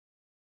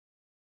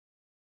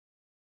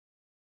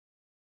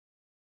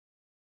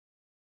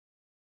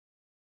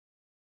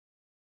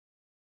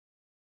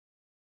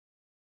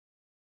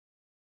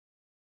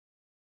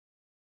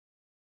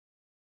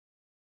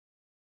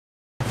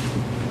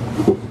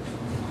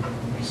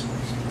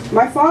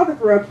My father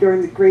grew up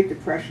during the Great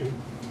Depression.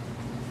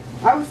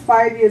 I was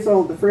 5 years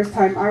old the first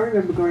time I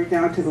remember going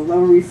down to the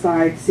Lower East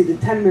Side to see the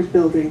tenement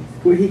building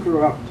where he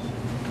grew up.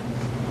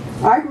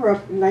 I grew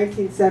up in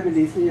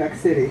 1970s New York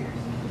City,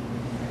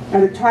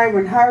 at a time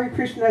when Hare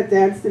Krishna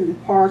danced in the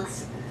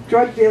parks,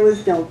 drug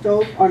dealers dealt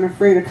dope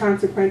unafraid of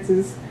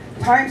consequences,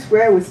 Times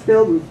Square was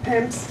filled with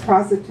pimps,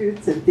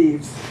 prostitutes, and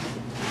thieves.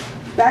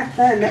 Back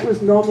then, that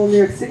was normal New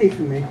York City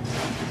for me.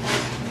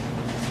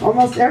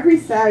 Almost every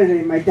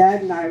Saturday, my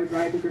dad and I would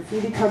ride the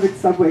graffiti-covered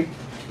subway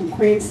from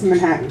Queens to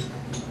Manhattan.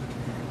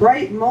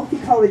 Bright,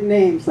 multicolored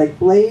names like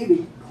Blade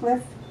and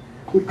Cliff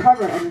would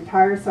cover an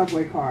entire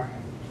subway car.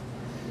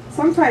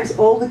 Sometimes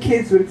older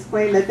kids would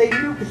explain that they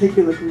knew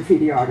particular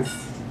graffiti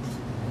artists.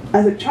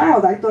 As a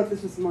child, I thought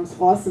this was the most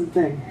awesome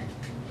thing.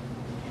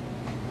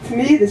 To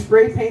me, the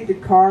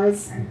spray-painted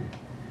cars,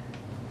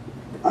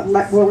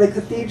 like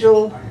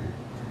cathedral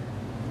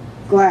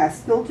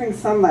glass, filtering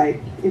sunlight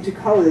into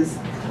colors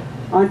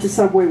onto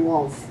subway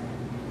walls.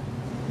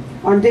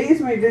 On days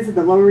when we visited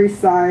the Lower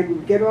East Side, we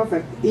would get off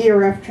at the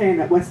ERF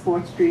train at West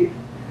 4th Street.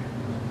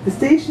 The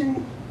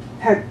station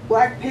had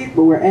black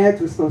paper where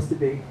ads were supposed to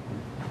be.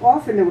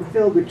 Often they were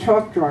filled with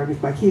chalk drawings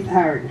by Keith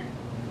Haring.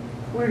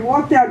 We would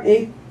walk down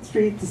 8th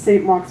Street to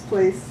St. Mark's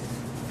Place.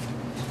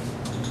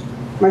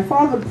 My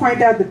father would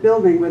point out the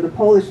building where the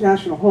Polish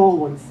National Hall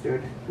once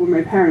stood, where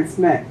my parents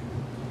met.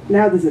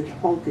 Now there's a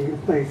Chipotle in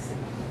place.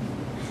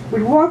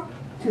 We'd walk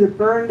to the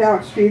burned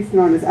out streets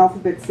known as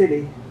Alphabet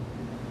City.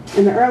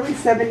 In the early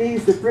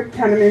 70s, the brick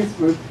tenements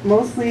were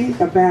mostly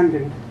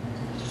abandoned.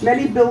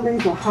 Many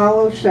buildings were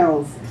hollow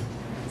shells.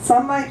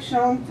 Sunlight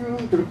shone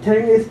through the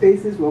rectangular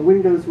spaces where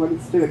windows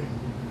once stood.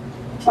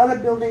 Other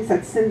buildings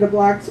had cinder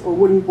blocks or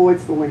wooden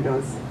boards for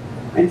windows,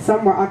 and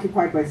some were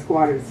occupied by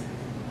squatters.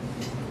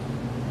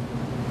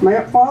 My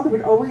father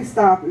would always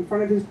stop in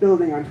front of his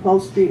building on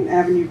 12th Street and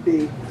Avenue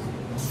B.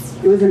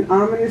 It was an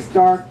ominous,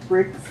 dark,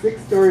 brick,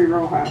 6-story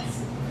row house.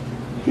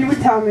 He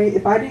would tell me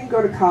if I didn't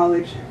go to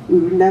college, we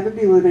would never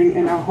be living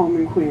in our home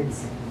in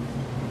Queens.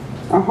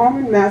 Our home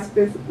in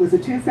Maspeth was a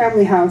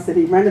 2-family house that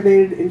he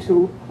renovated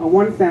into a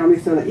 1-family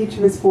so that each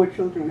of his 4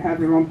 children would have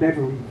their own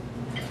bedroom.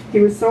 He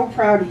was so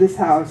proud of this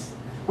house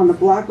on the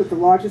block with the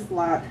largest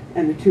lot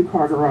and the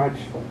 2-car garage.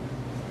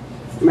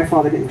 My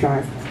father didn't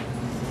drive.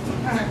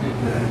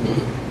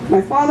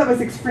 My father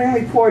was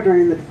extremely poor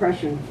during the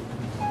Depression.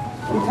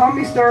 He told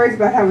me stories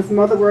about how his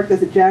mother worked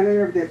as a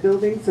janitor of their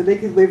building so they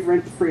could live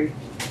rent-free.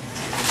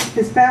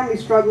 His family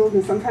struggled,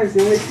 and sometimes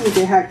the only food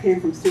they had came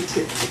from soup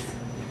kitchens.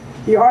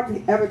 He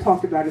hardly ever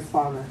talked about his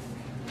father.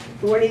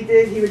 But when he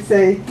did, he would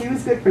say, he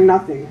was good for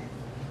nothing.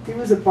 He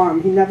was a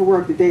bum. He never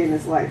worked a day in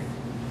his life.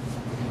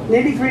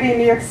 Nitty-gritty in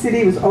New York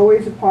City was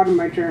always a part of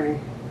my journey.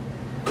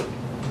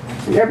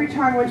 And every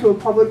time I went to a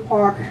public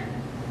park,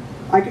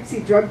 I could see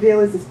drug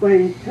dealers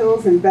displaying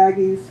pills and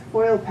baggies,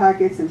 foil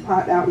packets, and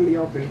pot out in the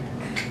open.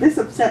 This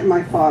upset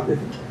my father.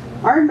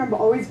 I remember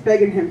always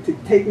begging him to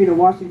take me to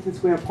Washington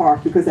Square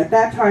Park because at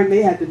that time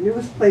they had the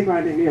newest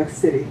playground in New York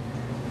City.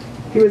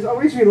 He was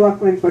always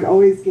reluctant but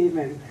always gave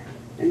in.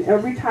 And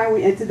every time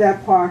we entered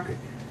that park,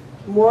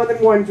 more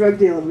than one drug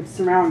dealer would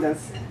surround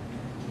us,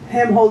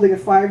 him holding a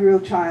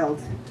 5-year-old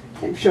child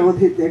and show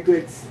their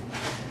goods.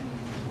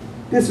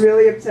 This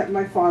really upset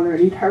my father and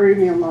he'd hurry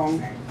me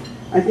along.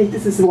 I think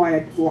this is why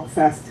I walk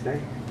fast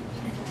today.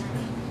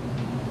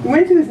 We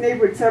went to his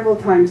neighborhood several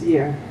times a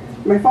year.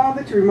 My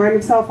father to remind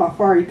himself how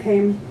far he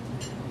came,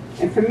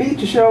 and for me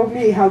to show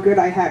me how good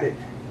I had it.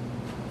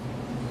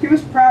 He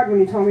was proud when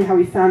he told me how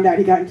he found out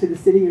he got into the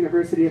City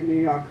University of New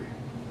York.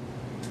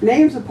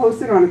 Names were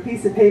posted on a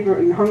piece of paper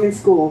and hung in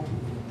school.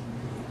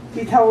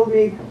 He told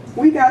me,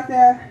 we got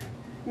there,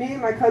 me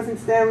and my cousin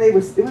Stanley, it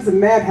was a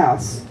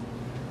madhouse.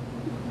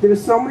 There were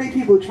so many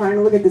people trying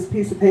to look at this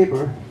piece of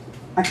paper.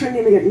 I couldn't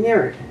even get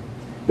near it.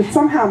 But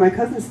somehow my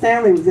cousin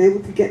Stanley was able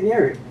to get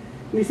near it.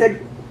 And he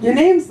said, your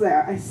name's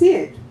there, I see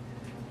it.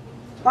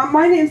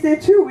 My name's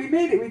there too, we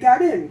made it, we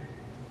got in.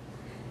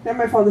 Then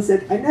my father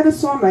said, I never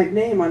saw my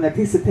name on that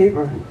piece of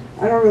paper.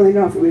 I don't really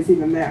know if it was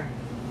even there.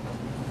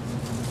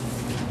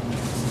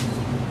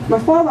 My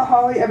father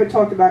hardly ever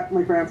talked about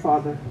my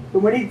grandfather, but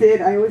when he did,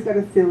 I always got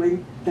a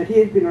feeling that he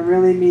had been a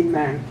really mean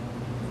man.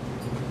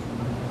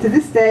 To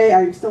this day,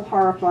 I am still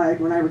horrified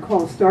when I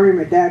recall a story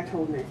my dad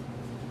told me.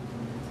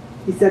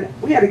 He said,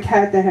 we had a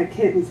cat that had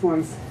kittens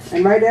once,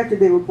 and right after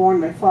they were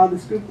born, my father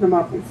scooped them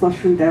up and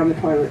flushed them down the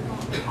toilet.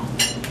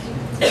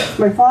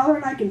 My father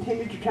and I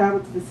continued to travel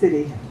to the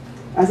city.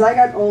 As I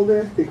got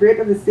older, the grit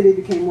of the city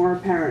became more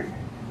apparent.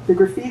 The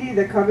graffiti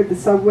that covered the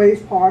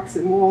subways, parks,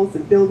 and walls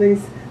and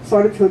buildings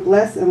started to look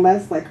less and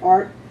less like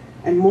art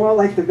and more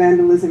like the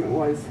vandalism it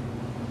was.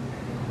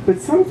 But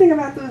something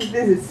about those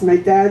visits to my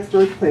dad's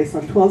birthplace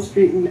on 12th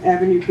Street and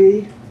Avenue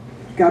B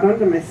got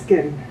under my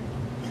skin.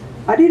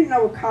 I didn't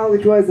know what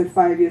college was at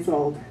 5 years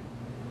old,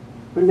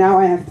 but now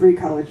I have 3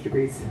 college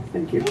degrees.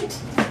 Thank you.